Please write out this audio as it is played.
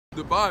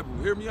The Bible,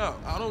 hear me out.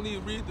 I don't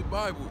even read the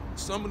Bible.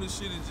 Some of the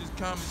shit is just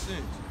common sense.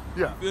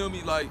 Yeah. You feel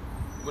me? Like,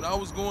 when I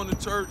was going to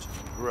church,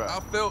 right. I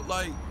felt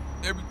like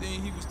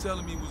everything he was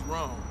telling me was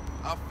wrong.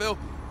 I felt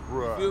it.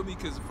 Right. You feel me?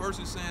 Because the first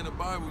is saying the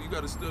Bible, you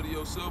got to study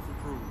yourself and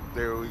prove.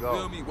 There we go. You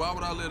feel me? Why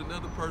would I let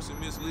another person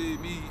mislead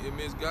me and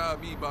misguide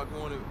me by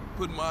going and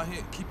putting my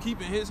hand,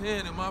 keeping his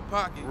hand in my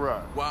pocket,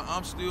 right, while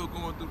I'm still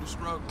going through the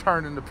struggle?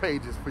 Turning the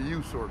pages for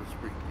you, so to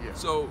speak. Yeah.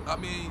 So, I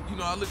mean, you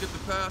know, I look at the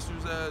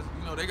pastors as,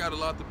 you know, they got a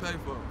lot to pay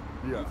for.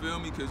 Yeah. You feel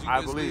me? Because you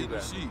mislead the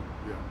sheep.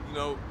 Yeah. You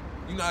know,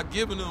 you're not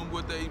giving them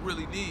what they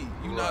really need.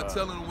 You're not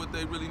telling them what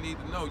they really need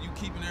to know. You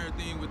keeping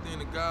everything within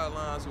the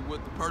guidelines of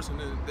what the person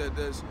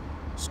that's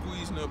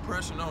squeezing the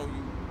oppression on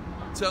you,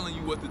 telling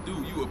you what to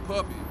do. You a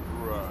puppet.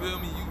 Right. You feel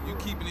me? You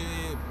keeping it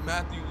in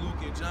Matthew,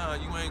 Luke, and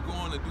John. You ain't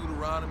going to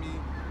Deuteronomy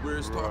where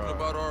it's talking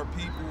about our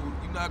people.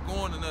 You're not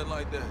going to nothing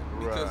like that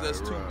because that's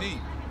too deep.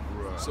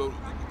 Right. So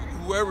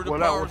whoever the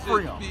power is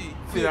to be.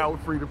 See, that would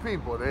free the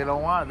people. They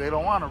don't want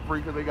them free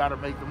because they got to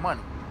make the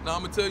money. Now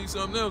I'm gonna tell you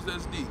something else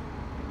that's deep.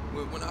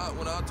 When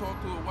I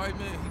talk to a white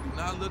man, he do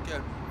not look at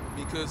me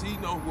because he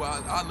know who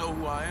I know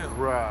who I am.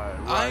 Right.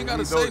 I ain't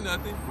gotta say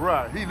nothing.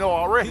 Right. He know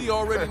already. He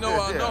already know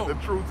I know. The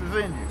truth is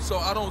in you. So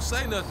I don't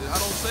say nothing. I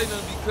don't say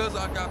nothing because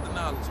I got the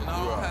knowledge, and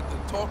I don't have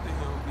to talk to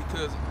him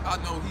because I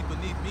know he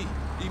beneath me,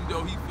 even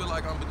though he feel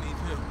like I'm beneath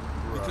him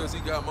because he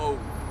got more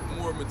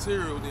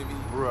material than me.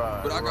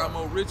 Right. But I got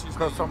more riches.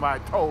 Because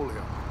somebody told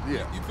him.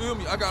 Yeah. You feel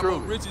me? I got more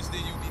riches than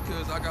you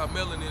because I got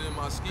melanin in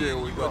my skin. You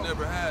would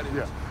never had it.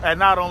 Yeah. And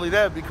not only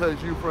that,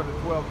 because you from the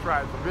 12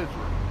 tribes of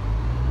Israel.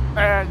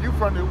 And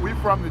we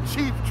from the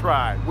chief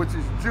tribe, which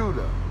is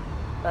Judah.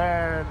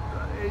 And,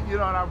 you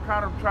know, and I'm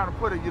kind of trying to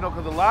put it, you know,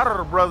 because a lot of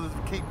the brothers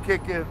keep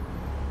kicking,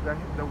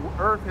 the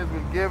earth has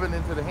been given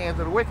into the hands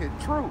of the wicked.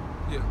 True.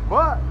 Yeah.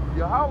 But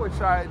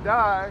Yhwhtafari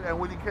died, and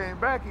when he came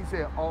back, he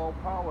said, all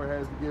power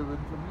has been given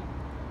to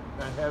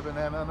me in heaven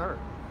and on earth.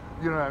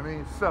 You know what I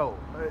mean? So,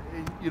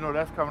 you know,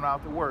 that's coming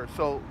out the word.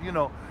 So, you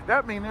know,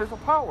 that means there's a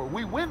power.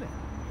 We winning.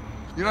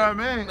 You know what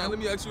I mean? Now, let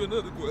me ask you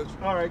another question.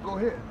 All right, go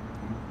ahead.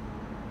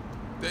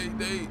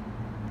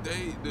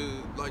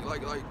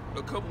 Like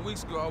a couple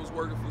weeks ago, I was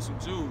working for some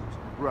Jews.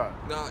 Right.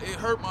 Now, it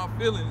hurt my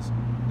feelings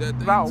that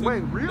they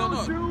real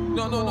Jews?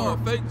 No,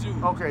 fake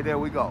Jews. Okay, there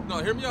we go. No,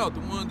 hear me out.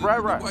 The ones, the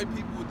white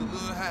people with the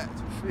little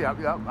hats. Yeah,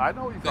 I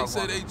know you. They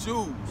say they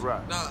Jews.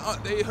 Right. Now,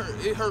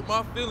 it hurt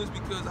my feelings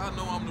because I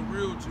know I'm the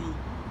real Jew.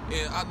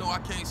 And I know I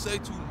can't say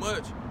too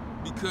much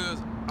because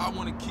I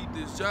want to keep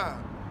this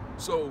job.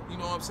 So, you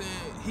know what I'm saying?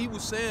 He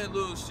was saying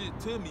little shit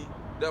to me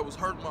that was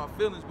hurting my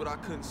feelings, but I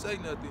couldn't say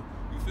nothing.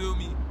 You feel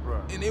me?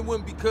 Right. And it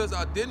wasn't because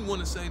I didn't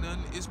want to say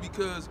nothing. It's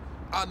because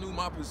I knew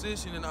my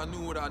position and I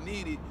knew what I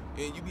needed.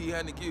 And you be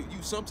having to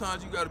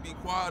sometimes you got to be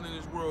quiet in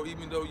this world,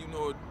 even though you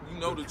know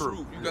the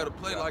truth. You got to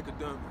play like a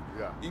dummy.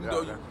 Yeah. Even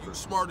though you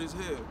smart as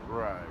hell.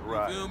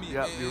 Right. You feel me?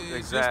 Yep,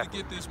 it's just to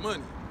get this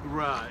money.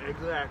 Right,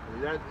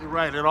 exactly.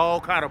 Right. It all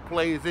kind of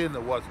plays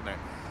into what's next.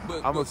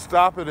 I'm going to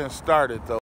stop it and start it, though.